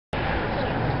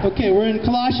Okay, we're in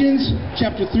Colossians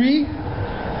chapter 3,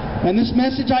 and this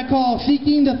message I call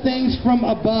Seeking the Things from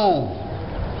Above.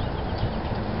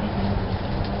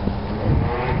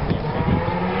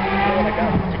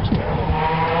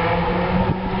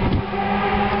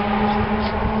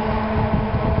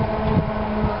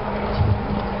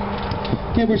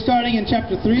 Okay, we're starting in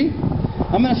chapter 3.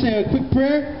 I'm going to say a quick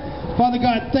prayer. Father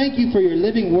God, thank you for your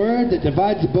living word that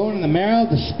divides the bone and the marrow,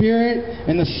 the spirit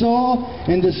and the soul,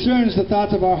 and discerns the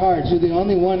thoughts of our hearts. You're the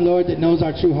only one, Lord, that knows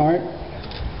our true heart.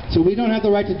 So we don't have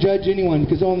the right to judge anyone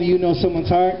because only you know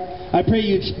someone's heart. I pray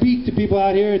you'd speak to people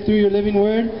out here through your living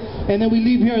word, and that we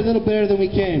leave here a little better than we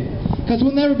came. Because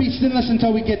we'll never be sinless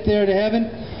until we get there to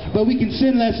heaven, but we can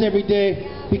sin less every day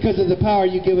because of the power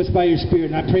you give us by your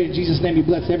Spirit. And I pray in Jesus' name you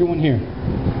bless everyone here.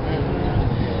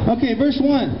 Okay, verse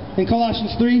 1 in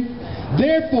Colossians 3.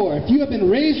 Therefore, if you have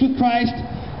been raised with Christ,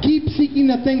 keep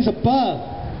seeking the things above,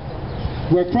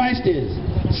 where Christ is,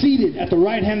 seated at the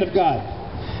right hand of God.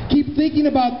 Keep thinking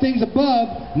about things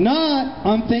above, not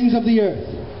on things of the earth.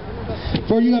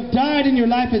 For you have died and your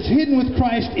life is hidden with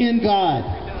Christ in God.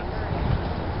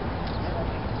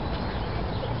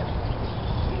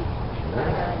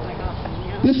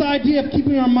 This idea of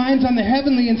keeping our minds on the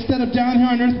heavenly instead of down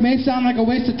here on earth may sound like a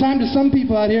waste of time to some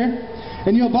people out here.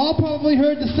 And you have all probably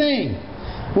heard the saying,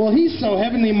 well, he's so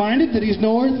heavenly minded that he's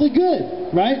no earthly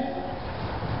good, right?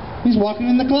 He's walking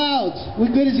in the clouds. What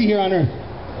good is he here on earth?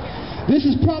 This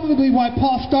is probably why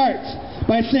Paul starts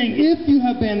by saying, if you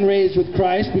have been raised with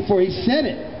Christ, before he said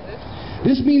it.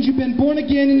 This means you've been born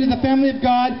again into the family of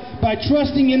God by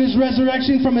trusting in his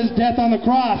resurrection from his death on the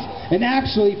cross and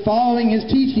actually following his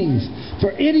teachings. For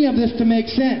any of this to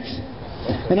make sense.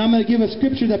 And I'm going to give a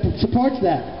scripture that supports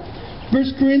that.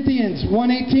 1 Corinthians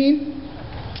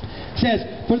 1:18 says,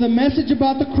 for the message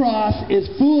about the cross is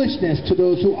foolishness to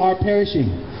those who are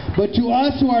perishing. But to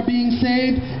us who are being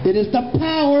saved, it is the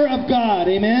power of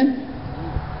God. Amen?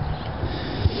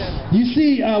 You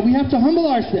see, we have to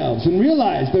humble ourselves and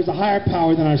realize there's a higher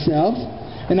power than ourselves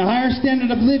and a higher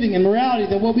standard of living and morality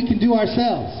than what we can do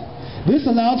ourselves. This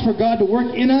allows for God to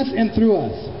work in us and through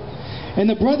us. And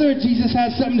the brother of Jesus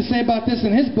has something to say about this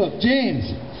in his book, James.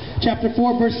 Chapter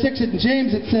 4, verse 6, in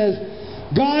James it says,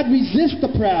 God resists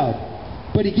the proud,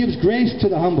 but he gives grace to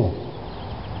the humble.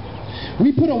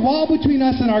 We put a wall between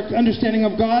us and our understanding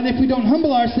of God if we don't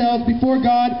humble ourselves before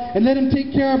God and let him take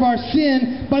care of our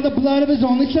sin by the blood of his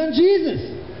only son, Jesus.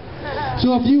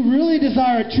 So if you really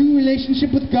desire a true relationship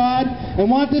with God and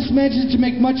want this message to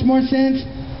make much more sense,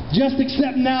 just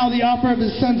accept now the offer of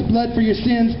his son's blood for your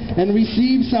sins and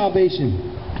receive salvation.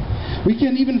 We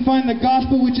can even find the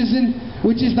gospel which is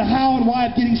the how and why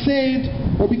of getting saved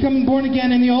or becoming born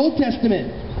again in the Old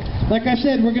Testament. Like I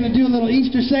said, we're going to do a little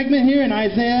Easter segment here in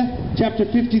Isaiah chapter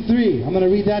 53. I'm going to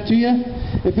read that to you.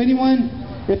 If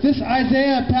this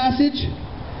Isaiah passage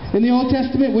in the Old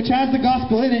Testament, which has the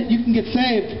gospel in it, you can get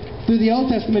saved through the Old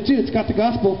Testament too. It's got the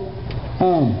gospel.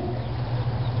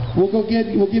 We'll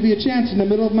give you a chance in the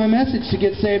middle of my message to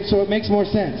get saved so it makes more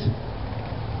sense.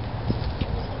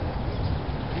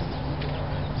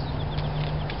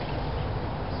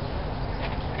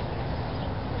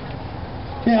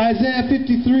 Okay, Isaiah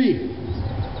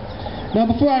 53. Now,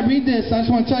 before I read this, I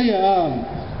just want to tell you,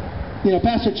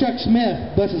 Pastor Chuck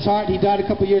Smith, bless his heart, he died a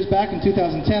couple years back in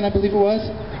 2010, I believe it was.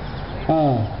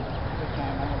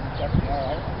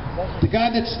 The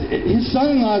guy his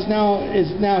son-in-law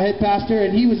is now head pastor,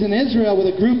 and he was in Israel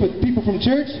with a group of people from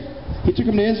church. He took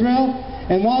them to Israel,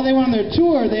 and while they were on their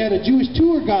tour, they had a Jewish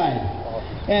tour guide.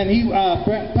 And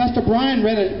Pastor Brian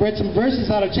read some verses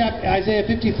out of Isaiah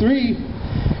 53.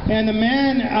 And the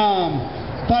man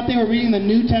thought they were reading the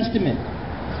New Testament.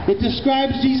 It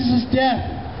describes Jesus' death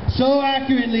so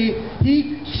accurately,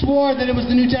 he swore that it was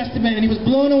the New Testament, and he was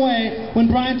blown away when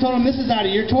Brian told him, this is out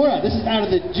of your Torah. This is out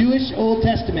of the Jewish Old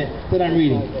Testament that I'm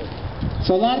reading.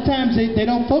 So a lot of times they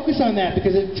don't focus on that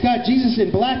because it's got Jesus in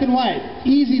black and white,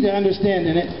 easy to understand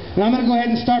in it. And I'm going to go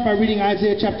ahead and start by reading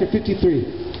Isaiah chapter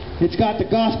 53. It's got the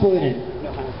gospel in it.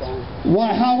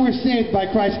 How we're saved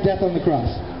by Christ's death on the cross.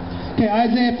 Okay,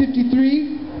 Isaiah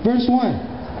 53, verse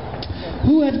 1.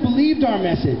 Who has believed our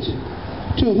message?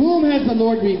 To whom has the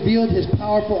Lord revealed his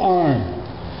powerful arm?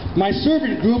 My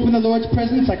servant grew up in the Lord's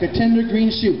presence like a tender green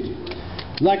shoot,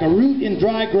 like a root in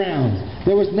dry ground.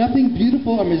 There was nothing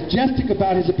beautiful or majestic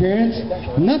about his appearance,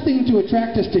 nothing to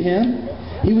attract us to him.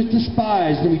 He was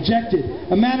despised and rejected,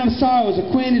 a man of sorrows,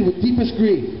 acquainted with deepest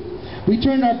grief. We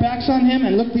turned our backs on him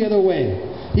and looked the other way.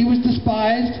 He was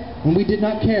despised, and we did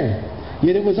not care.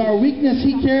 Yet it was our weakness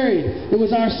he carried. It was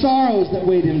our sorrows that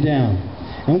weighed him down.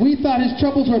 And we thought his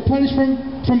troubles were a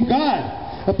punishment from God,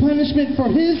 a punishment for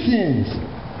his sins.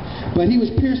 But he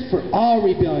was pierced for our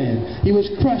rebellion. He was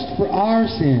crushed for our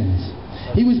sins.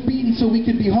 He was beaten so we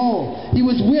could be whole. He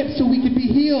was whipped so we could be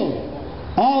healed.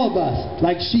 All of us,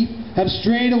 like sheep, have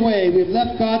strayed away. We have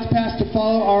left God's path to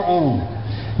follow our own.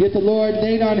 Yet the Lord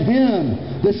laid on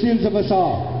him the sins of us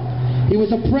all. He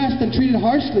was oppressed and treated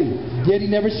harshly, yet he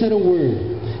never said a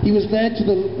word. He was led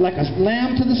like a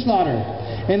lamb to the slaughter.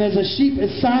 And as a sheep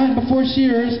is silent before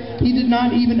shearers, he did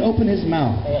not even open his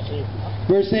mouth.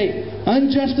 Verse 8,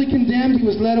 unjustly condemned, he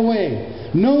was led away.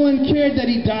 No one cared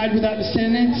that he died without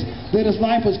descendants, that his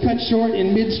life was cut short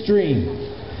in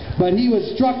midstream. But he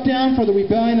was struck down for the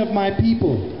rebellion of my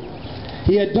people.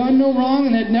 He had done no wrong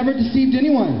and had never deceived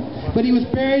anyone. But he was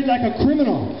buried like a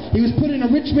criminal. He was put in a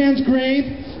rich man's grave,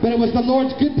 but it was the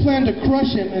Lord's good plan to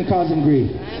crush him and cause him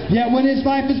grief. Yet when his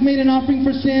life is made an offering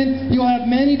for sin, he will have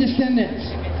many descendants.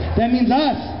 That means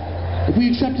us. If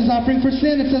we accept his offering for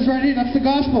sin, it says right here, that's the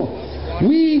gospel.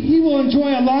 He will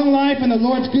enjoy a long life, and the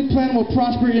Lord's good plan will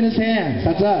prosper in his hands.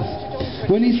 That's us.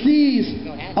 When he sees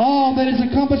all that is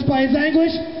accomplished by his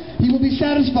anguish, he will be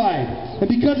satisfied. And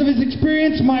because of his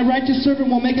experience, my righteous servant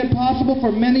will make it possible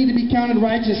for many to be counted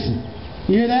righteous.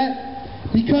 You hear that?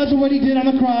 Because of what he did on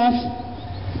the cross,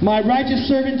 my righteous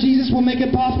servant Jesus will make it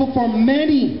possible for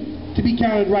many to be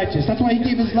counted righteous. That's why he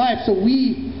gave his life, so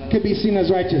we could be seen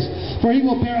as righteous. For he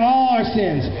will bear all our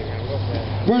sins.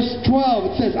 Verse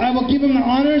 12, it says, I will give him the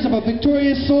honors of a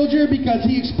victorious soldier because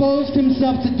he exposed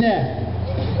himself to death.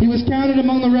 He was counted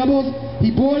among the rebels. He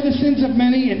bore the sins of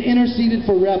many and interceded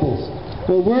for rebels.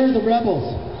 Well, we're the rebels.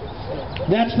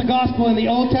 That's the gospel in the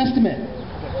Old Testament.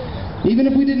 Even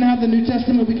if we didn't have the New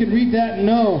Testament, we could read that and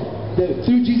know that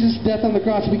through Jesus' death on the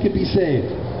cross, we could be saved.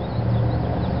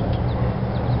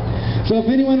 So if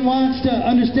anyone wants to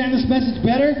understand this message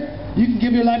better, you can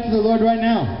give your life to the Lord right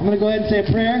now. I'm going to go ahead and say a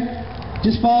prayer.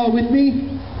 Just follow with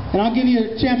me. And I'll give you a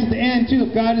chance at the end, too.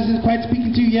 If God isn't quite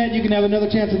speaking to you yet, you can have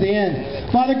another chance at the end.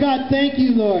 Father God, thank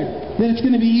you, Lord, that it's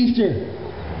going to be Easter.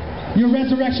 Your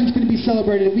resurrection is going to be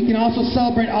celebrated. We can also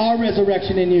celebrate our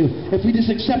resurrection in you. If we just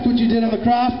accept what you did on the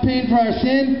cross, paying for our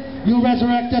sin, you'll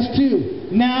resurrect us too.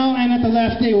 Now and at the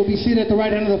last day, we'll be seated at the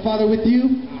right hand of the Father with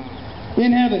you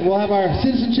in heaven. We'll have our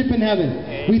citizenship in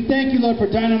heaven. We thank you, Lord, for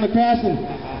dying on the cross.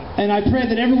 And I pray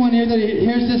that everyone here that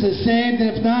hears this is saved. And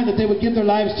if not, that they would give their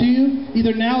lives to you,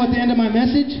 either now at the end of my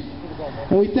message.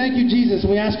 And we thank you, Jesus.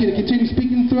 And we ask you to continue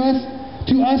speaking to us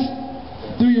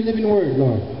through your living word,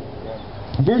 Lord.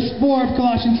 Verse 4 of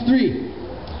Colossians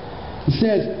 3. It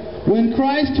says, when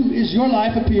Christ, who is your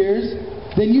life, appears,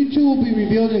 then you too will be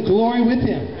revealed in glory with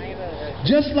him.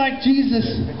 Just like Jesus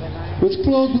was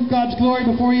clothed with God's glory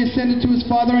before he ascended to his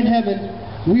Father in heaven,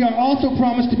 we are also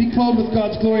promised to be clothed with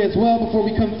God's glory as well before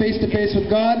we come face to face with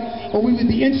God, or we would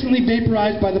be instantly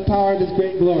vaporized by the power of his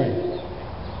great glory.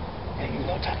 Hey, you're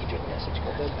not talking to the message.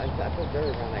 I feel very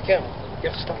wrong. I can't.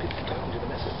 You have to stop people from talking to the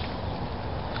message.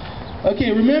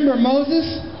 Okay, remember Moses?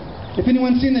 If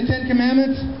anyone's seen the Ten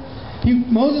Commandments,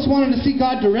 Moses wanted to see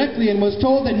God directly and was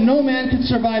told that no man could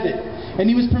survive it. And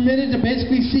he was permitted to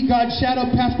basically see God's shadow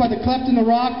pass by the cleft in the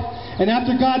rock. And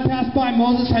after God passed by,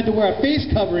 Moses had to wear a face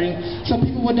covering so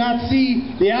people would not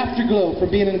see the afterglow from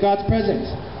being in God's presence.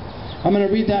 I'm going to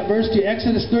read that verse to you.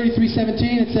 Exodus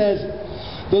 33:17. It says,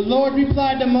 the Lord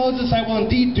replied to Moses, I will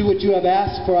indeed do what you have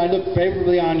asked, for I look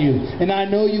favorably on you, and I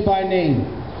know you by name.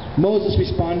 Moses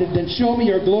responded, then show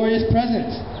me your glorious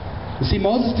presence. You see,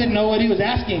 Moses didn't know what he was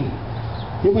asking.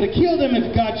 It would have killed him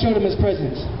if God showed him his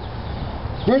presence.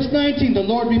 Verse 19, the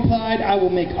Lord replied, I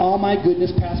will make all my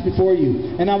goodness pass before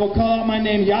you, and I will call out my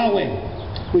name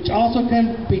Yahweh, which also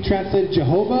can be translated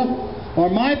Jehovah, or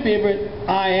my favorite,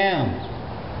 I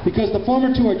am, because the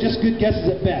former two are just good guesses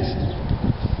at best.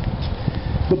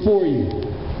 Before you.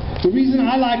 The reason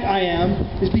I like I am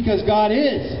is because God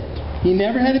is. He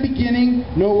never had a beginning,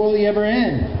 nor will he ever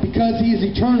end, because he is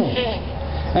eternal.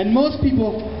 And most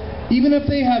people, even if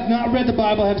they have not read the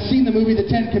Bible, have seen the movie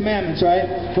The Ten Commandments,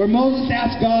 right? Where Moses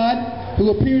asked God,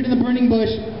 who appeared in the burning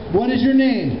bush, what is your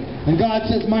name? And God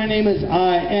says, my name is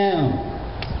I am.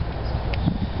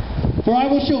 For I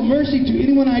will show mercy to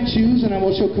anyone I choose, and I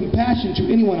will show compassion to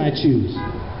anyone I choose.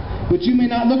 But you may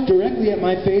not look directly at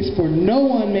my face, for no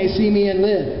one may see me and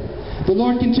live. The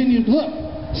Lord continued, look,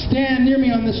 stand near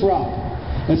me on this rock.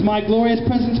 As my glorious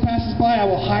presence passes by, I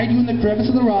will hide you in the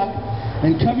crevice of the rock,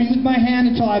 and cover you with my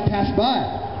hand until I pass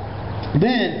by.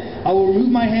 Then I will remove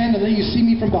my hand and let you see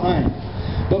me from behind,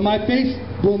 but my face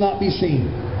will not be seen.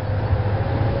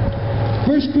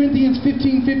 1 Corinthians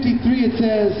 15:53, it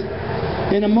says,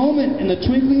 in a moment, in the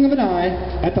twinkling of an eye,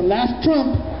 at the last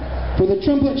trump, for the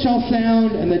trumpet shall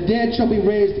sound, and the dead shall be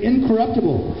raised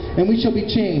incorruptible, and we shall be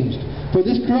changed. For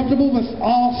this corruptible must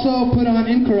also put on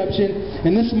incorruption,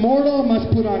 and this mortal must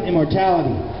put on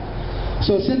immortality.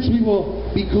 So since we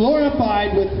will be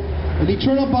glorified with an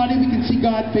eternal body, we can see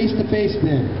God face to face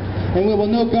then. And we will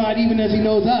know God even as He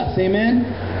knows us. Amen?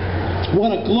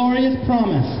 What a glorious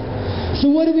promise. So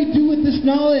what do we do with this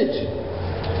knowledge?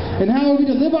 And how are we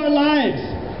to live our lives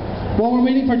while we're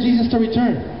waiting for Jesus to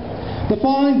return? The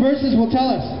following verses will tell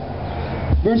us.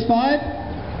 Verse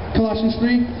 5, Colossians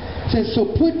 3, says,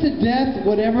 So put to death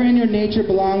whatever in your nature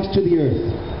belongs to the earth.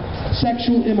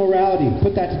 Sexual immorality,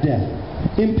 put that to death.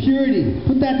 Impurity,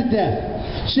 put that to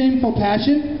death. Shameful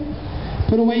passion,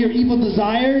 put away your evil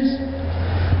desires.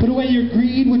 Put away your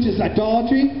greed, which is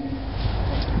idolatry.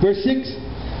 Verse 6,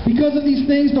 Because of these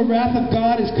things the wrath of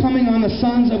God is coming on the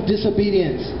sons of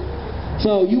disobedience.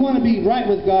 So you want to be right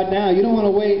with God now. You don't want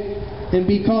to wait and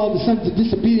be called the sons of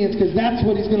disobedience, because that's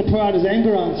what He's going to pour out His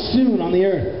anger on soon on the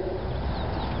earth.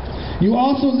 You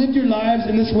also lived your lives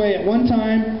in this way at one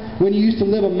time when you used to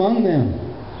live among them.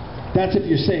 That's if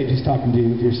you're saved. He's talking to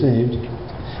you if you're saved.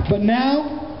 But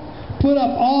now, put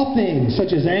up all things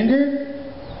such as anger,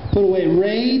 put away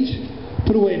rage,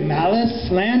 put away malice,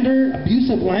 slander,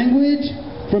 abusive language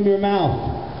from your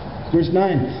mouth. Verse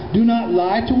 9, Do not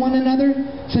lie to one another,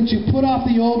 since you put off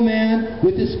the old man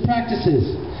with his practices,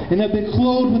 and have been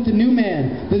clothed with the new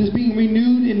man that is being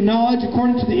renewed in knowledge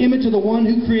according to the image of the one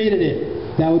who created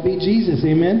it. That would be Jesus.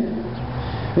 Amen?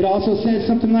 It also says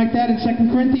something like that in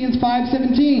 2 Corinthians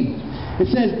 5:17.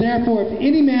 It says, Therefore, if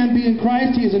any man be in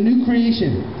Christ, he is a new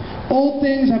creation. Old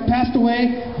things have passed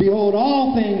away. Behold,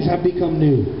 all things have become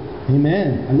new.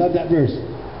 Amen. I love that verse.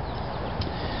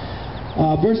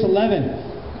 Verse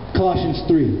 11, Colossians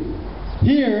 3.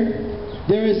 Here,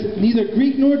 there is neither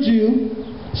Greek nor Jew,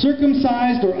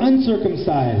 circumcised or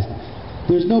uncircumcised.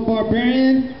 There's no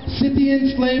barbarian,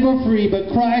 Scythian, slave or free,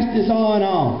 but Christ is all in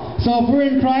all. So if we're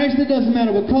in Christ, it doesn't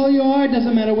matter what color you are, it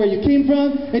doesn't matter where you came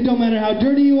from, it don't matter how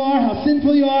dirty you are, how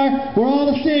sinful you are, we're all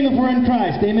the same if we're in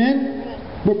Christ.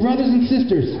 Amen? We're brothers and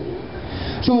sisters.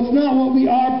 So it's not what we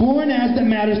are born as that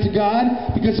matters to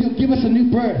God, because He'll give us a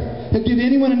new birth. He'll give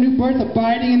anyone a new birth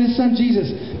abiding in His Son Jesus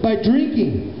by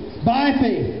drinking, by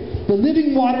faith, the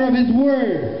living water of His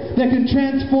Word that can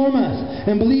transform us,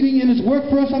 and believing in His work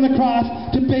for us on the cross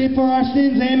to pay for our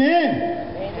sins.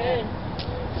 Amen. Amen.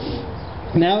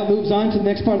 Now it moves on to the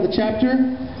next part of the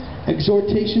chapter,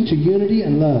 exhortation to unity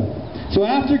and love. So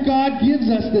after God gives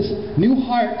us this new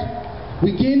heart,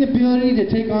 we gain the ability to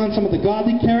take on some of the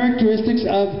godly characteristics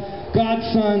of God's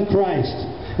Son, Christ.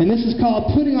 And this is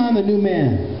called putting on the new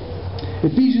man.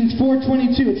 Ephesians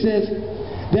 4:22, it says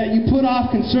that you put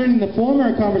off concerning the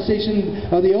former conversation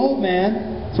of the old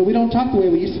man, so we don't talk the way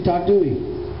we used to talk, do we?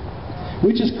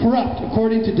 Which is corrupt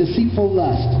according to deceitful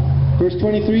lust. Verse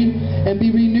 23, and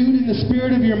be renewed in the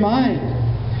spirit of your mind,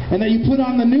 and that you put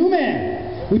on the new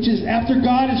man, which is after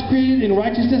God is created in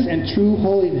righteousness and true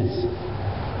holiness.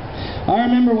 I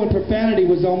remember when profanity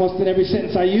was almost in every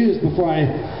sentence I used before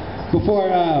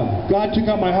God took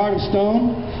out my heart of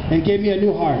stone and gave me a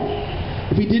new heart.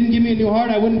 If He didn't give me a new heart,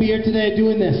 I wouldn't be here today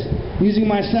doing this, using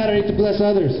my Saturday to bless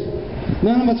others.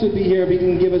 None of us would be here if He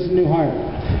didn't give us a new heart.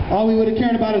 All we would have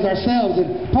cared about is ourselves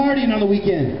and partying on the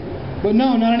weekend. But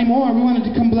no, not anymore. We wanted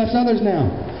to come bless others now.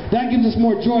 That gives us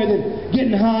more joy than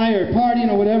getting high or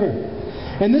partying or whatever.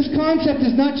 And this concept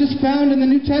is not just found in the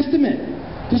New Testament.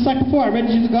 Just like before, I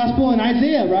read you the gospel in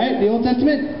Isaiah, right? The Old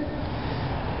Testament.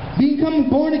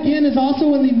 Becoming born again is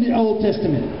also in the Old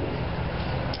Testament.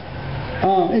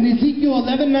 In Ezekiel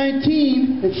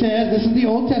 11:19, it says, this is the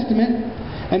Old Testament,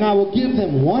 and I will give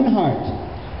them one heart.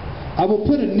 I will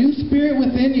put a new spirit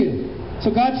within you.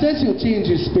 So God says He'll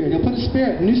change your spirit. He'll put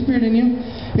a new spirit in you.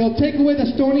 He'll take away the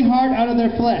stony heart out of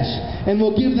their flesh, and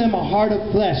will give them a heart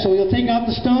of flesh. So He'll take out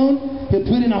the stone, He'll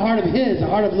put in a heart of His, a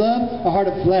heart of love, a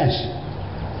heart of flesh.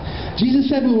 Jesus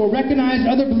said we will recognize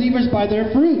other believers by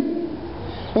their fruit,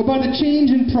 or by the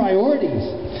change in priorities,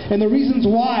 and the reasons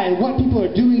why, what people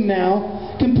are doing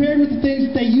now, compared with the things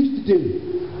that they used to do.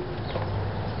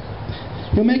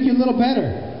 He'll make you a little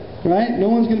better, right?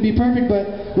 No one's going to be perfect,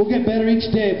 but we'll get better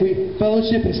each day if we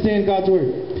fellowship and stay in God's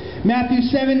Word. Matthew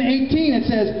 7:18, it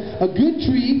says, a good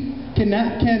tree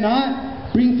cannot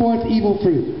bring forth evil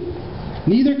fruit.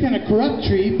 Neither can a corrupt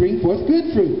tree bring forth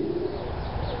good fruit.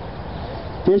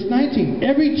 Verse 19,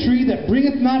 every tree that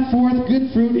bringeth not forth good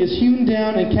fruit is hewn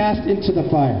down and cast into the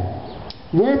fire.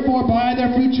 Wherefore by their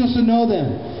fruits you shall know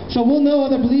them. So we'll know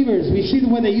other believers. We see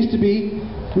the way they used to be.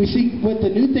 We see what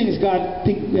the new things God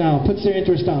puts their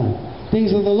interest on. Things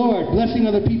of the Lord, blessing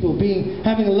other people,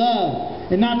 having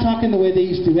love, and not talking the way they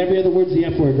used to. Every other word's the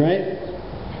F word, right?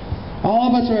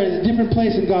 All of us are at a different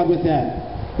place in God with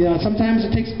that. Sometimes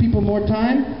it takes people more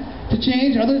time to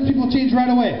change. Other people change right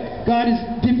away. God is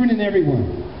different in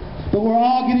everyone. But we're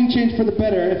all getting changed for the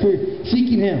better if we're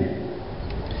seeking Him.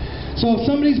 So if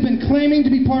somebody's been claiming to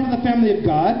be part of the family of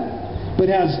God, but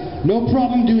has no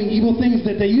problem doing evil things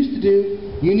that they used to do,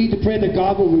 you need to pray that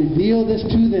God will reveal this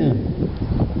to them.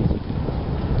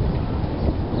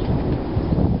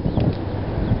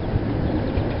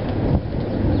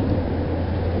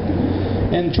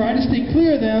 And try to stay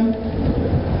clear of them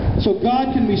so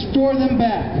God can restore them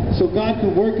back, so God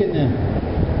can work in them.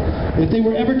 If they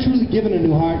were ever truly given a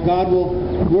new heart, God will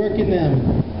work in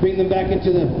them, bring them back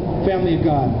into the family of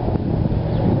God.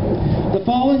 The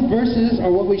following verses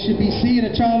are what we should be seeing in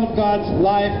a child of God's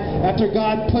life after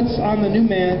God puts on the new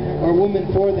man or woman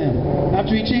for them.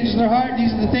 After He changes their heart,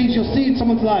 these are the things you'll see in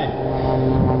someone's life.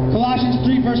 Colossians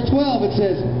 3 verse 12, it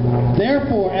says,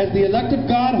 "Therefore, as the elect of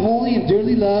God, holy and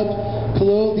dearly loved,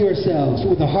 clothe yourselves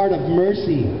with a heart of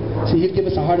mercy." See, He'll give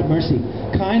us a heart of mercy.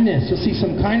 Kindness. You'll see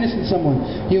some kindness in someone.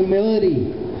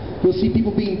 Humility. You'll see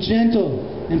people being gentle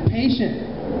and patient.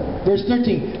 Verse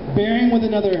 13, bearing with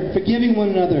another, forgiving one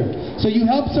another. So you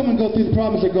help someone go through the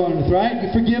problems they're going with, right?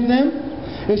 You forgive them.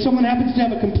 If someone happens to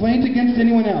have a complaint against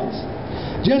anyone else.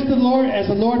 Just as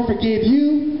the Lord forgave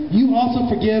you, you also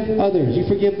forgive others. You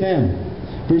forgive them.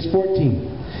 Verse 14.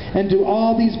 And to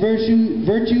all these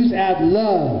virtues add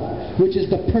love, which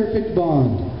is the perfect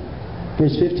bond.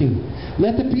 Verse 15.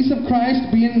 Let the peace of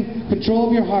Christ be in control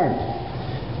of your heart.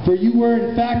 For you were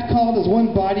in fact called as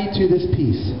one body to this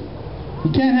peace. You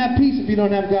can't have peace if you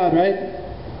don't have God, right?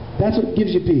 That's what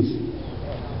gives you peace.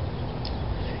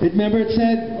 Remember it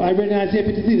said, I read in Isaiah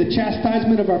 53, the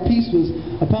chastisement of our peace was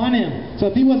upon Him. So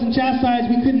if He wasn't chastised,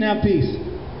 we couldn't have peace.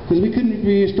 Because we couldn't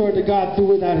be restored to God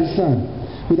without His Son.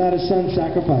 Without His Son's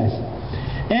sacrifice.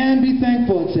 And be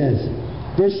thankful, it says.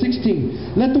 Verse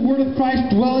 16, let the word of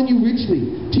Christ dwell in you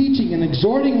richly, teaching and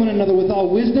exhorting one another with all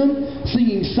wisdom,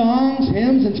 singing songs,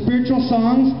 hymns, and spiritual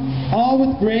songs, all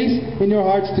with grace in your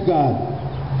hearts to God.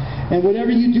 And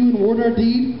whatever you do in word or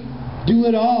deed, do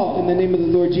it all in the name of the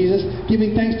Lord Jesus,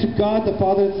 giving thanks to God the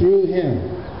Father through Him.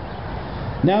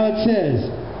 Now it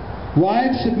says,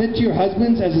 wives, submit to your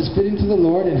husbands as is fitting to the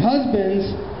Lord, and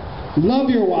husbands, love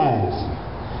your wives,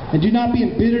 and do not be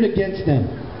embittered against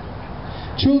them.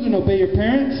 Children, obey your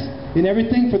parents in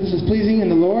everything, for this is pleasing in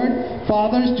the Lord.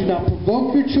 Fathers, do not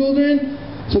provoke your children,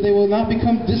 so they will not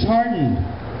become disheartened.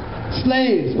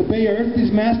 Slaves, obey your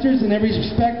earthly masters in every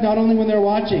respect, not only when they're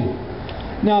watching.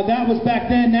 Now, that was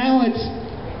back then. Now it's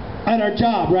at our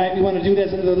job, right? We want to do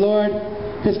this unto the Lord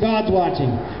because God's watching.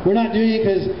 We're not doing it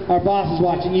because our boss is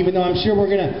watching, even though I'm sure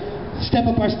we're going to step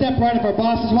up our step right if our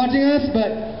boss is watching us,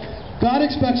 but God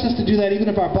expects us to do that even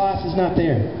if our boss is not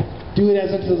there. Do it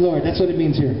as unto the Lord. That's what it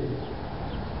means here.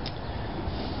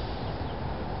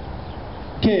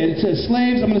 Okay, it says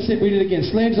slaves. I'm going to read it again.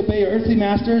 Slaves, obey your earthly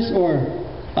masters, or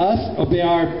us, obey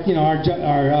our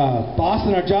boss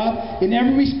in our job in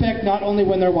every respect, not only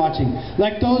when they're watching.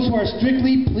 Like those who are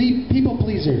strictly people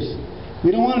pleasers.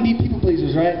 We don't want to be people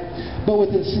pleasers, right? But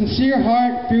with a sincere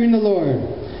heart, fearing the Lord.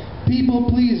 People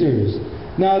pleasers.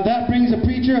 Now that brings a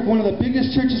preacher of one of the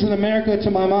biggest churches in America to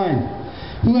my mind,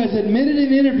 who has admitted in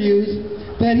interviews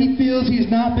that he feels he's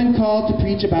not been called to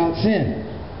preach about sin.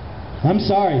 I'm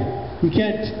sorry. You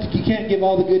can't give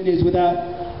all the good news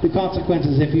without the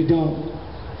consequences if you don't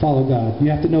follow God.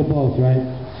 You have to know both, right?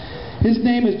 His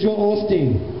name is Joel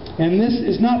Osteen, and this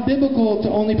is not biblical to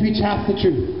only preach half the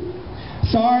truth.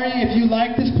 Sorry if you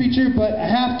like this preacher, but a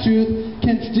half-truth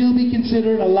can still be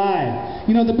considered a lie.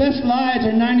 You know, the best lies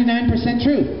are 99%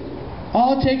 truth.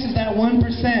 All it takes is that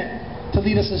 1% to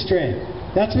lead us astray.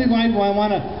 That's why I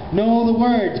want to know the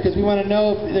words, because we want to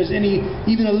know if there's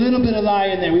even a little bit of lie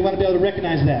in there. We want to be able to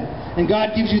recognize that. And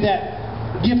God gives you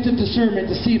that gift of discernment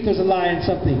to see if there's a lie in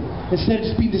something, instead of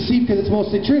just being deceived because it's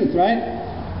mostly truth, right?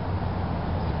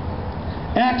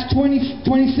 Acts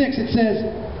 20:26, it says,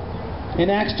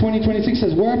 in Acts 20:26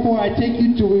 says, wherefore I take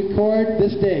you to record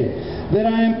this day, that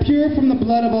I am pure from the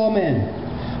blood of all men.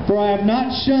 For I have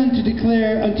not shunned to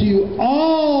declare unto you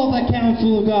all the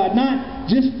counsel of God, not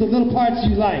just the little parts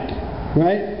you like,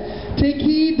 right? Take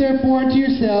heed therefore unto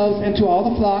yourselves and to all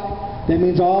the flock, that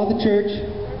means all the church,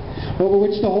 over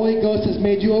which the Holy Ghost has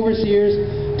made you overseers,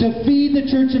 to feed the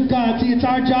church of God. See, it's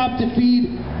our job to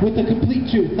feed with the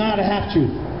complete truth, not a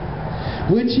half-truth,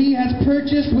 which He has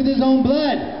purchased with His own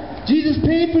blood. Jesus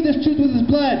paid for this truth with His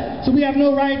blood, so we have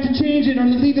no right to change it or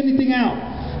to leave anything out,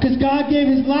 because God gave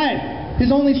His life, His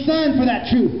only Son, for that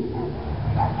truth.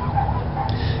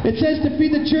 It says to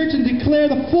feed the church and declare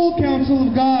the full counsel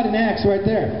of God in Acts right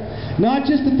there. Not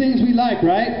just the things we like,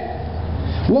 right?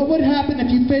 What would happen if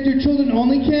you fed your children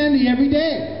only candy every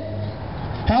day?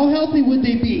 How healthy would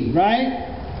they be, right?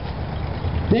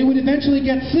 They would eventually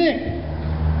get sick.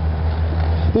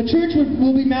 The church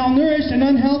will be malnourished and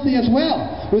unhealthy as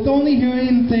well, with only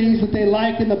hearing things that they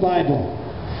like in the Bible.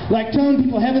 Like telling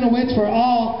people heaven awaits for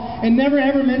all and never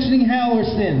ever mentioning hell or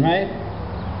sin, right?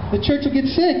 The church will get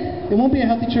sick. It won't be a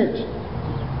healthy church.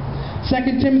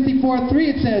 2 Timothy 4:3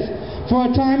 it says, "For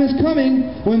a time is coming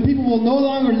when people will no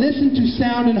longer listen to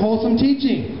sound and wholesome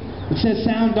teaching." It says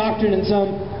sound doctrine in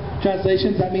some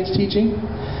translations. That means teaching.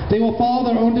 "They will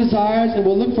follow their own desires and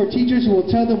will look for teachers who will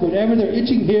tell them whatever their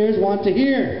itching ears want to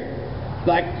hear."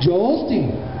 Like Joel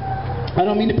Osteen. I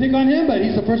don't mean to pick on him, but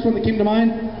he's the first one that came to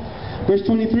mind. Verse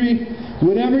 23,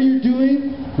 "Whatever you're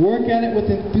doing, work at it with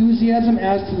enthusiasm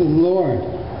as to the Lord,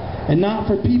 and not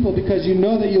for people, because you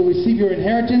know that you'll receive your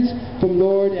inheritance from the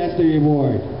Lord as the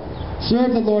reward.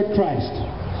 Serve the Lord Christ.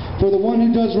 For the one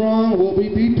who does wrong will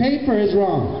be paid for his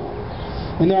wrong."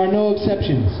 And there are no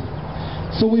exceptions.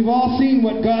 So we've all seen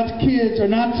what God's kids are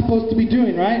not supposed to be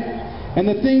doing, right? And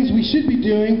the things we should be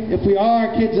doing if we are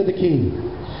kids of the King.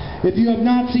 If you have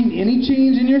not seen any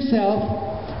change in yourself,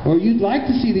 or you'd like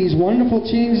to see these wonderful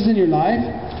changes in your life,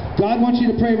 God wants you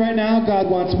to pray right now. God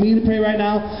wants me to pray right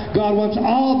now. God wants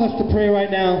all of us to pray right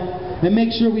now and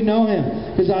make sure we know Him.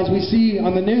 Because as we see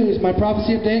on the news, my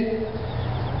prophecy update,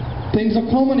 things are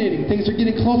culminating. Things are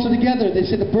getting closer together. They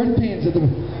say the birth pains of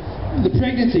the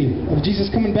pregnancy of Jesus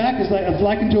coming back is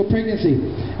likened to a pregnancy.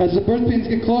 As the birth pains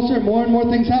get closer, more and more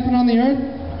things happen on the earth.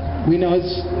 We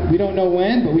don't know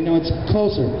when, but we know it's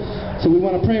closer. So we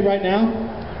want to pray right now.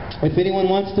 If anyone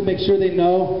wants to make sure they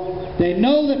know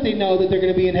that they're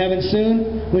going to be in heaven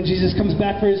soon when Jesus comes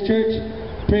back for His church,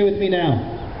 pray with me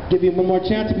now. Give you one more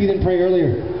chance if you didn't pray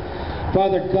earlier.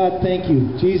 Father God, thank you,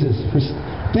 Jesus.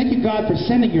 Thank you, God, for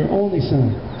sending your only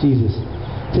Son, Jesus,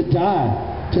 to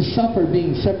die, to suffer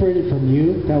being separated from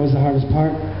you. That was the hardest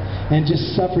part. And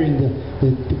just suffering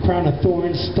the crown of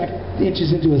thorns stuck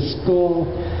inches into his skull.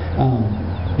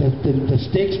 The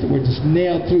stakes that were just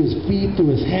nailed through his feet,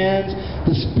 through his hands.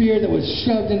 The spear that was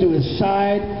shoved into his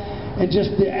side. And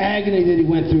just the agony that he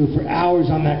went through for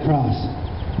hours on that cross.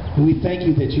 And we thank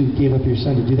you that you gave up your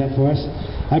Son to do that for us.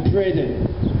 I pray that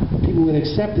people would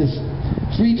accept this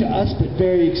free to us but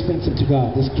very expensive to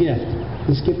God. This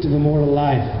gift of immortal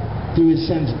life through His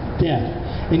Son's death.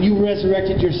 And you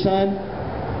resurrected your Son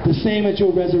the same as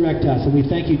you'll resurrect us. And we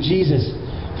thank you, Jesus,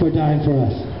 for dying for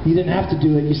us. You didn't have to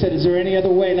do it. You said, "Is there any other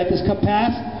way? Let this cup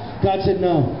pass?" God said,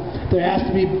 "No. There has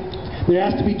to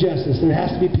be justice. There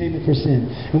has to be payment for sin."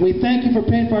 And we thank you for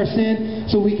paying for our sin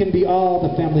so we can be all the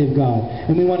family of God.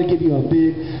 And we want to give you a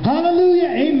big hallelujah,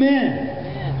 amen.